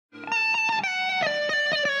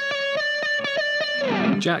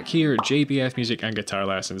Jack here, JBF Music and Guitar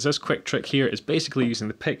Lessons. This quick trick here is basically using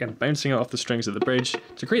the pick and bouncing it off the strings of the bridge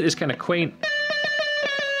to create this kind of quaint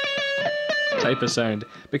type of sound.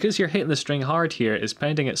 Because you're hitting the string hard here, it's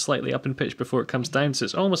pounding it slightly up in pitch before it comes down, so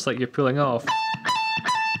it's almost like you're pulling off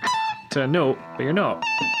to a note, but you're not.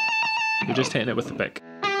 You're just hitting it with the pick.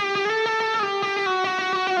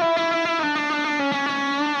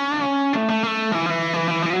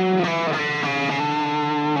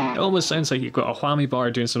 It almost sounds like you've got a whammy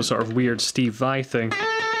bar doing some sort of weird Steve Vai thing.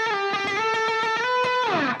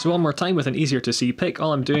 So one more time with an easier to see pick,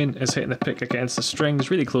 all I'm doing is hitting the pick against the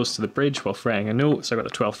strings really close to the bridge while fretting a note, so I've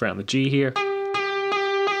got the 12th fret on the G here.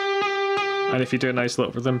 And if you do a nice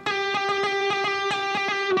little rhythm,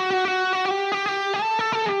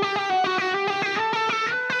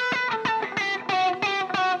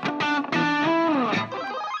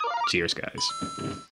 cheers guys.